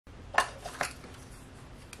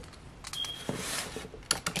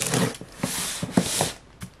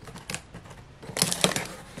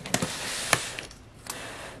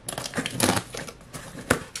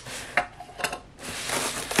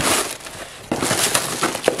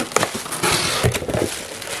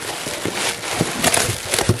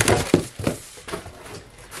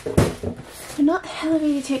Hello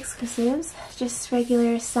Me Too exclusives, just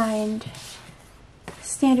regular signed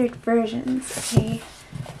standard versions, okay?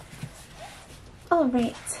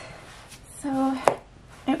 Alright, so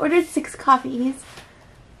I ordered 6 copies,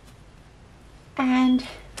 and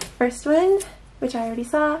first one, which I already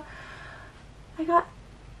saw, I got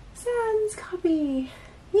San's copy!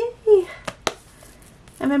 Yay!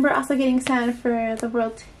 I remember also getting San for the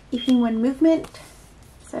World Evening One movement,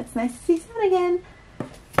 so it's nice to see San again.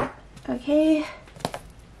 Okay.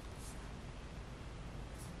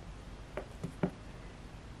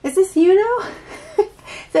 Is this Yuno?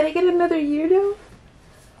 Did I get another Yuno?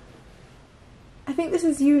 I think this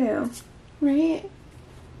is Yuno, right?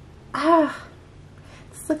 Ah,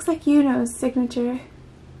 this looks like Yuno's signature.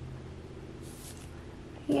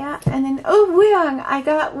 Yeah, and then, oh, Wooyoung! I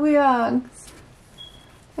got Wooyoung.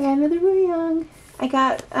 I got another Wooyoung. I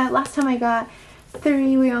got, last time I got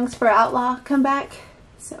 3 Wooyoungs for Outlaw comeback.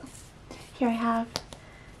 So, here I have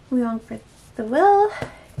Wooyoung for the Will,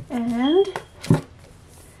 and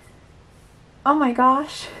oh my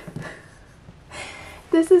gosh.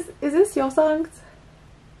 Is this Yeosang's?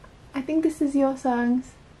 I think this is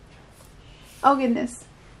Yeosang's. Oh goodness.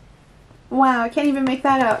 Wow, I can't even make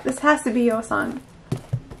that out. This has to be Yeosang.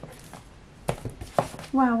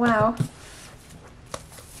 Wow, wow.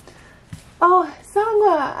 Oh,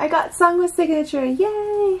 Sangwa! I got Sangwa's signature.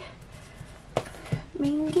 Yay!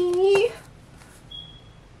 Mingi.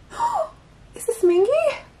 Is this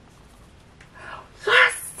Mingi?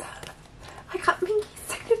 Yes! I got Mingi's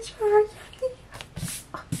signature. Yay!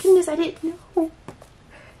 Oh goodness, I didn't know.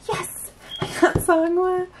 Yes! I got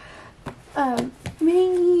Sangwa,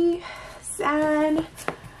 Mingi, San,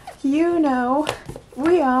 Yuno,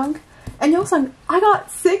 Wooyoung, and Yeosang. I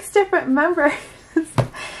got 6 different members.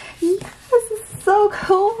 Yes, this is so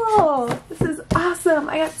cool. This is awesome.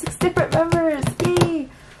 I got 6 different members. Yay!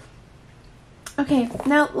 Okay,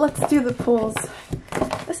 now let's do the pulls.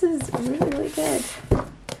 This is really, really good.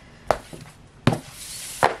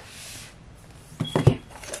 Okay,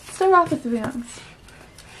 let's start off with the Wooyoungs.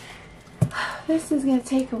 This is going to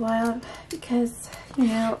take a while because, you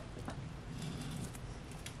know,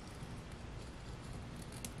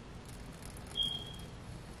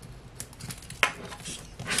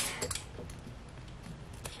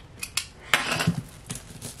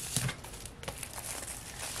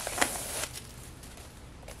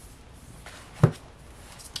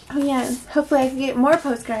 oh yeah, hopefully I can get more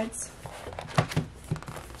postcards.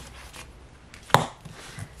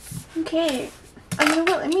 Okay, you know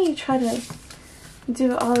what, let me try to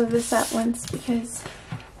do all of this at once because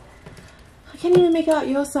I can't even make out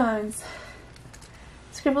Yeosang's.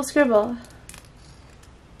 Scribble, scribble.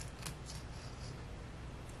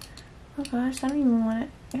 Oh gosh, I don't even want it.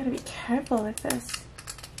 I gotta be careful with this.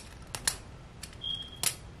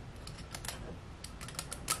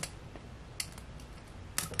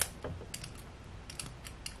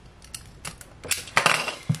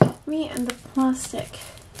 Me and the plastic.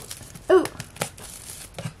 Oh!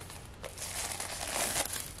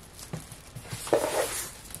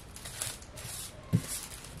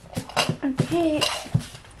 Okay.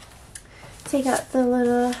 Take out the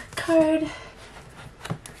little card.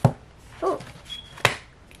 Oh!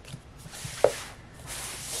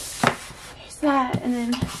 Here's that, and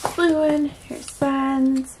then the blue one. Here's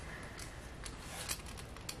San's.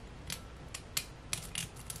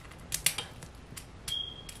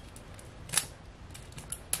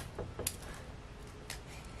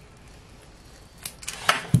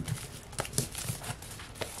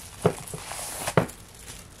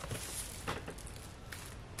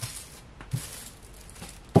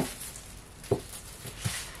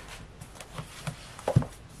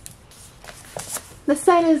 The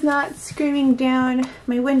sun is not screaming down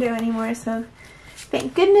my window anymore, so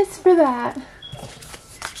thank goodness for that.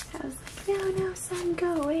 I was like, no, sun,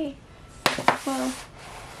 go away. Well,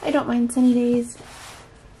 I don't mind sunny days.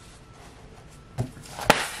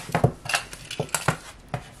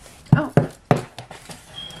 Oh.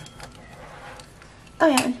 Oh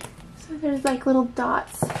yeah, so there's like little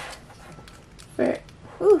dots for,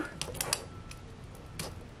 ooh.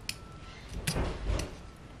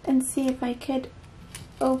 And see if I could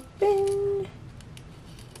open.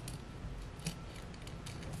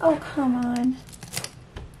 Oh, come on.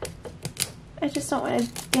 I just don't want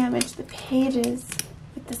to damage the pages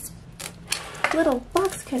with this little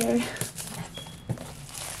box cutter.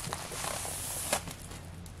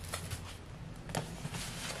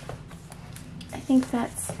 I think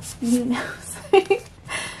that's Yuno's.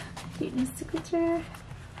 Yuno's signature.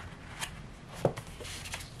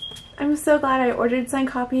 I'm so glad I ordered signed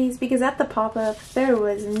copies because at the pop-up there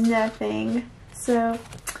was nothing. So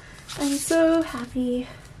I'm so happy.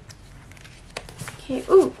 Okay,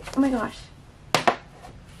 ooh, oh my gosh.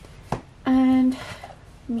 And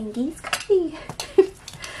Mingy's copy.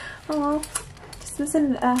 Oh, just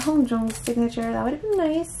missing Hongjong's signature. That would have been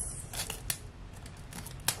nice.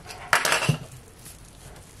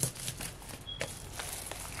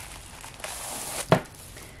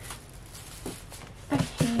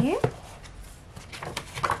 Okay.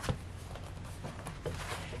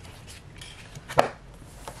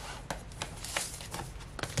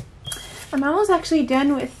 I'm almost actually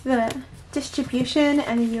done with the distribution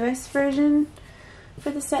and the US version for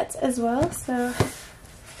the sets as well, so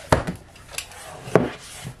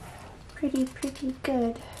pretty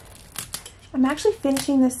good. I'm actually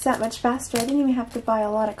finishing this set much faster. I didn't even have to buy a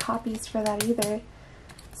lot of copies for that either,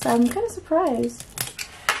 so I'm kind of surprised.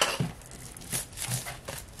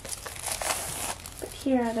 But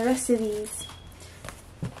here are the rest of these.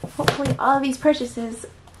 Hopefully all of these purchases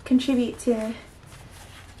contribute to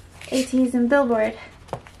Ateez and Billboard.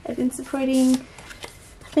 I've been supporting,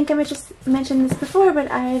 I think I might just mentioned this before, but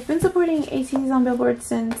I've been supporting Ateez on Billboard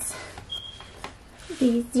since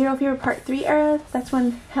the Zero Fever Part 3 era. That's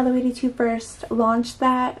when Hello 82 first launched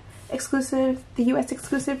that exclusive, the US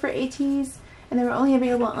exclusive for Ateez, and they were only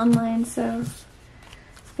available online, so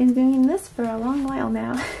I've been doing this for a long while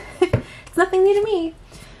now. It's nothing new to me,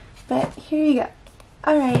 but here you go.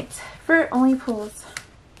 Alright, for only pulls.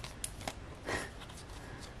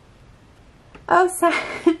 Oh,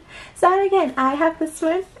 sad. Sad again. I have this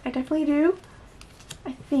one. I definitely do.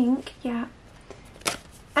 I think, yeah.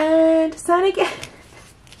 And sad again.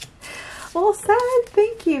 Well, sad.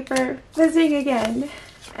 Thank you for visiting again.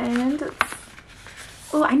 And,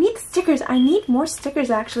 oh, I need stickers. I need more stickers,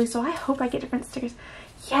 actually, so I hope I get different stickers.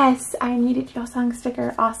 Yes, I needed Yosang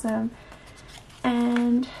sticker. Awesome.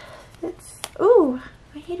 And it's, ooh,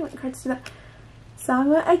 I hate it when cards do that.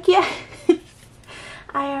 Sangwa again.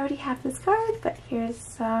 I already have this card, but here's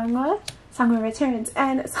Sangwa. Sangwa returns,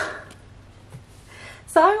 and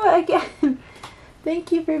Sangwa again.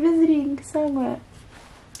 Thank you for visiting, Sangwa.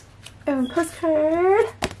 And postcard.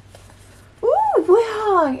 Ooh,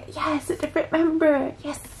 Boyong! Yes, a different member.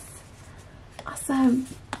 Yes. Awesome.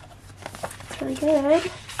 It's really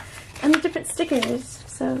good. And the different stickers.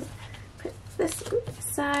 So put this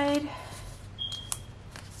aside.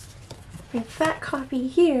 Put that copy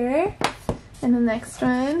here. And the next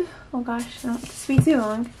one, oh gosh, I don't want this to be too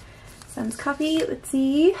long. Sam's copy, let's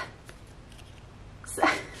see.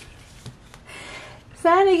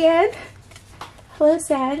 Sad again. Hello,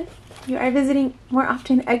 Sad. You are visiting more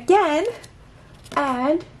often again.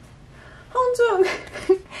 And Hongjong.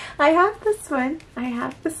 I have this one. I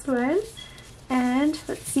have this one. And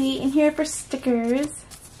let's see, in here for stickers.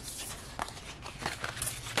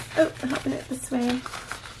 Oh, I'll open it this way.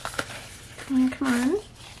 Come on.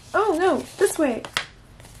 Oh no, this way.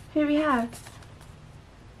 Here we have.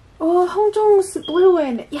 Oh, Hongjong's blue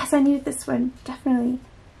one. Yes, I needed this one. Definitely.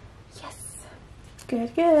 Yes.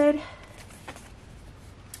 Good.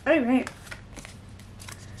 Alright.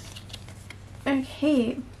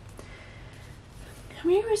 Okay. How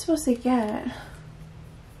many were we supposed to get?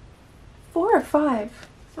 4 or 5.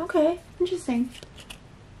 Okay, interesting.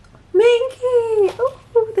 Minky!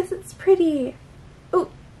 Oh, this is pretty. Oh,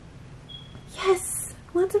 yes.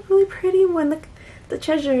 Lots of really pretty one. Look, the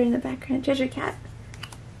treasure in the background, treasure cat.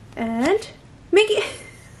 And Minky.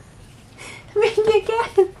 Minky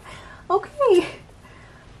again. Okay.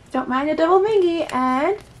 Don't mind a double Minky.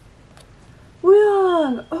 And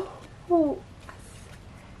Woo! Oh,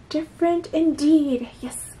 different indeed.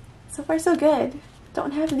 Yes. So far so good.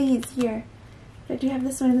 Don't have these here. But I do have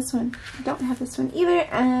this one and this one. I don't have this one either.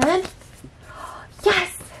 And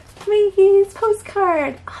yes! Minky's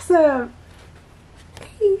postcard. Awesome.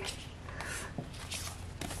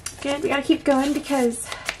 Good, we gotta keep going because,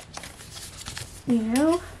 you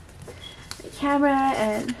know, the camera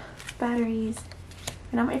and batteries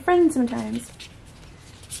are not my friends sometimes.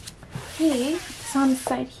 Okay, it's on the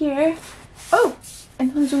side here. Oh,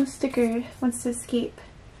 and Hongjong's sticker wants to escape.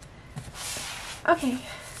 Okay,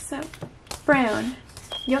 so brown.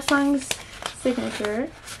 Yosang's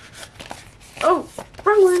signature. Oh,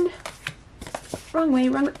 wrong one. Wrong way,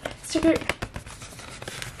 wrong way. Sticker.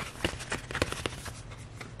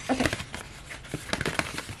 Okay.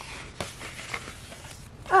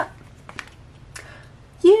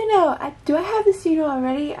 You know, do I have this unit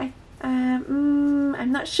already?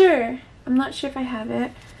 I'm not sure. I'm not sure if I have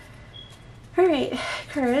it. Alright,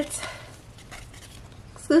 cards.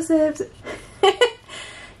 Exclusives.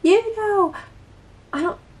 You know, I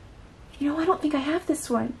don't think I have this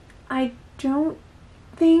one. I don't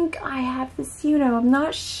think I have this, I'm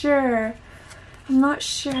not sure. I'm not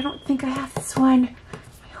sure. I don't think I have this one.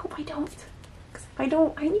 I hope I don't. Because if I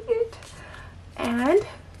don't, I need it. And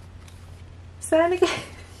Sun again.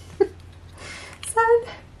 Sun,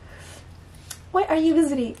 what are you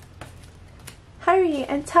visiting? Hurry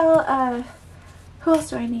and tell, who else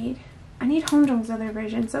do I need? I need Honjong's other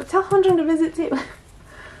version, so tell Honjong to visit too.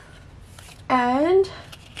 And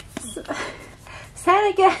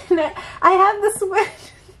San again. I have this one.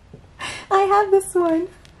 I have this one.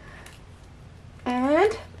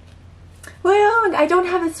 And Woo-young, I don't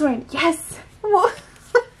have this one. Yes.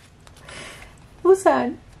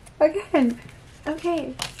 Woo-san again.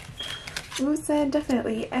 Okay. Woo-san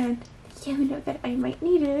definitely. And you know that I might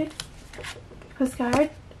need it. Postcard.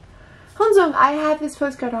 Honjong, I have this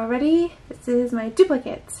postcard already. This is my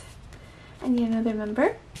duplicate. I need another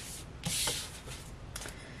member.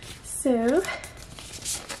 So,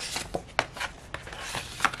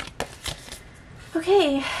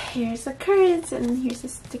 okay, here's the cards and here's the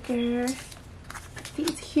sticker. Put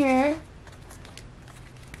these here.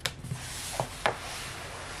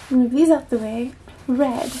 Move these out the way.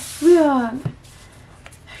 Red. Woo-young.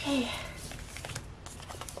 Okay.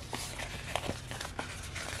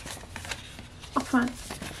 Oh, come on.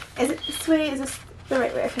 Is it this way? Is this the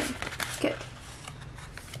right way? Okay, good.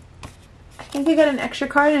 I think I got an extra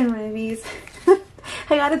card in one of these.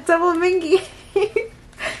 I got a double Mingy.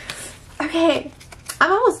 Okay,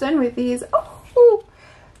 I'm almost done with these. Oh,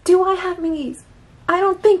 do I have Mingies? I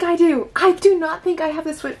don't think I do. I do not think I have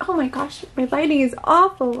this one. Oh my gosh, my lighting is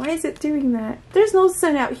awful. Why is it doing that? There's no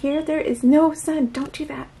sun out here. There is no sun. Don't do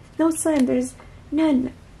that. No sun. There's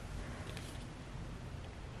none.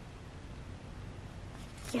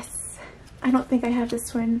 Yes. I don't think I have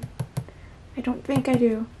this one. I don't think I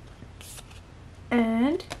do.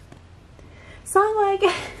 And Sangwa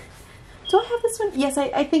again. Do I have this one? Yes,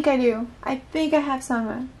 I think I do. I think I have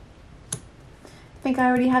Sangwa. I think I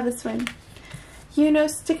already have this one. You know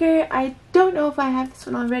sticker. I don't know if I have this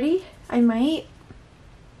one already. I might.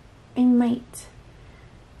 I might.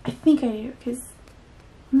 I think I do, because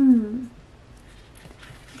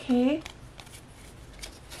okay.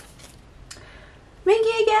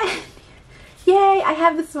 Mingy again! Yay, I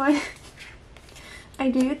have this one. I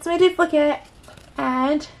do. It's my duplicate.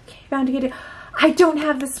 And okay, found to get it. I don't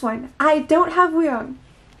have this one. I don't have Woo-young.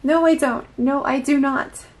 No, I don't. No, I do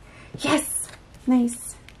not. Yes!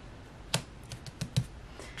 Nice.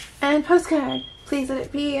 And postcard. Please let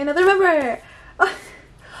it be another member.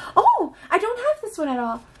 Oh, I don't have this one at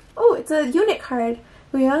all. Oh, it's a unit card.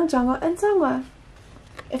 Woo-young, Jungho, and Sangwa.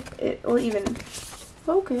 If it will even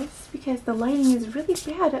focus, because the lighting is really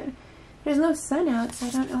bad. There's no sun out, so I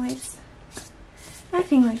don't know why it's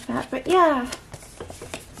acting like that. But yeah.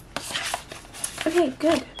 Okay,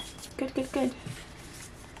 good. Good, good, good.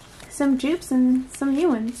 Some dupes and some new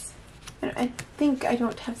ones. I think I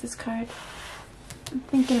don't have this card. I'm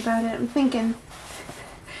thinking about it. I'm thinking.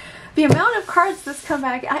 The amount of cards this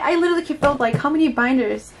comeback, I literally keep filled like how many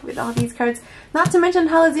binders with all these cards. Not to mention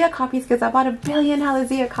Halazia copies, because I bought 1 billion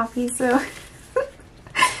Halazia copies, so.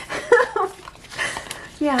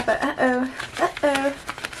 Yeah, but uh-oh.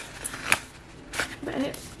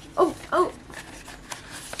 But oh.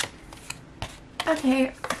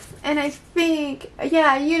 Okay, and I think,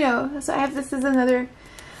 yeah, you know, so I have this as another,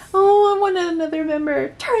 oh, I wanted another member.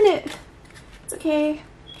 Turn it! It's okay.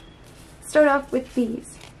 Start off with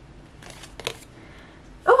these.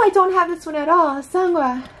 Oh, I don't have this one at all.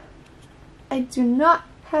 Sangwa. I do not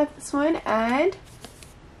have this one, and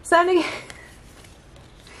San again.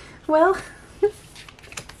 Well,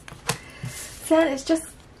 San is just,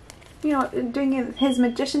 you know, doing his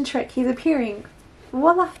magician trick. He's appearing.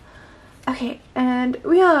 Voila. Okay, and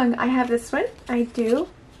Woo-young, I have this one. I do.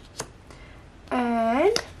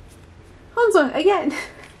 And Honjong again.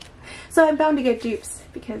 So I'm bound to get dupes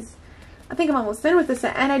because I think I'm almost done with this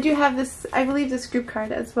set. And I do have this, I believe, this group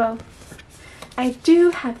card as well. I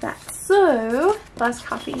do have that. So, last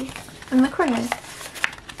copy in the corner.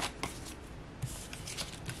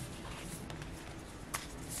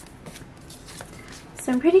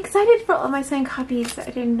 So I'm pretty excited for all my signed copies.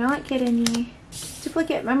 I did not get any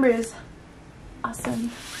duplicate members. Awesome.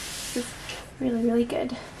 This is really, really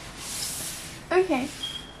good. Okay.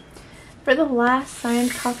 For the last signed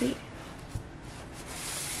copy.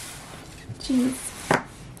 Jeez.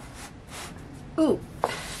 Ooh.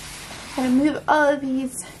 Gotta move all of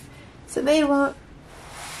these so they won't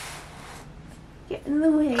get in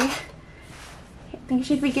the way. I think it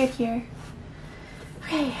should be good here.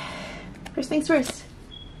 Okay. First things first.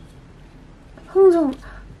 Hold on.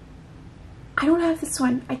 I don't have this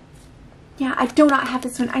one. I do not have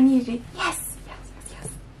this one. I needed it. Yes! Yes, yes, yes.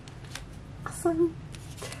 Awesome.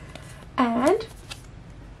 And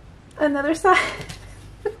Another sad.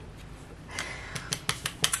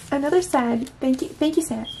 Another sad. Thank you,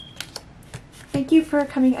 Sam. Thank you for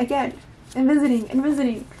coming again and visiting and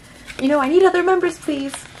visiting. You know, I need other members,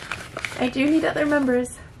 please. I do need other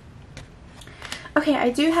members. Okay, I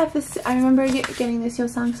do have this. I remember getting this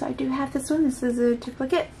Yeosang, so I do have this one. This is a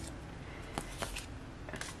duplicate.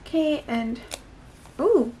 Okay, and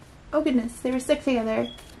ooh, oh goodness, they were stuck together.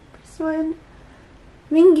 This one,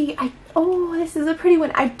 Mingi. Oh, this is a pretty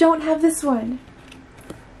one. I don't have this one.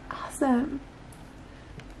 Awesome.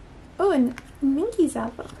 Oh, and Mingi's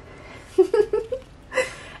album.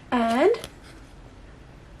 And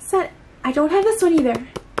Sen. I don't have this one either.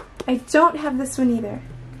 I don't have this one either.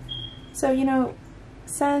 So, you know,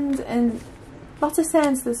 Sens and lots of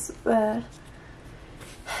Sens this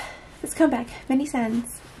comeback. Many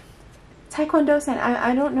Sens. Taekwondo Sen.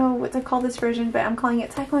 I don't know what to call this version, but I'm calling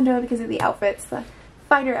it Taekwondo because of the outfits, the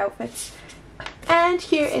fighter outfits. And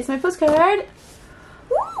here is my postcard.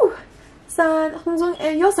 Woo! San, Hongzong,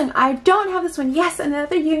 and Yeosang. I don't have this one. Yes,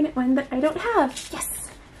 another unit one that I don't have. Yes!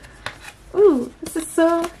 Ooh, this is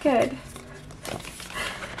so good.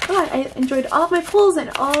 Oh, I enjoyed all of my pulls and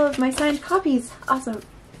all of my signed copies. Awesome.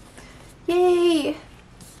 Yay!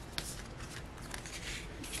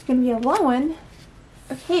 It's gonna be a long one.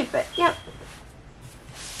 Okay, but yep.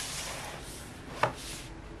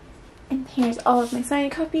 And here's all of my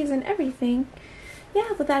signed copies and everything.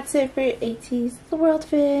 Yeah, but that's it for Ateez the World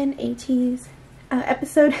Fin, Ateez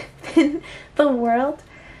episode Fin the World.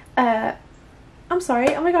 I'm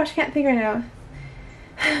sorry, oh my gosh, I can't think right now.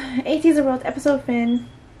 Ateez the World episode Fin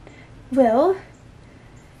will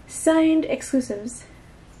signed exclusives.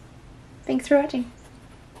 Thanks for watching.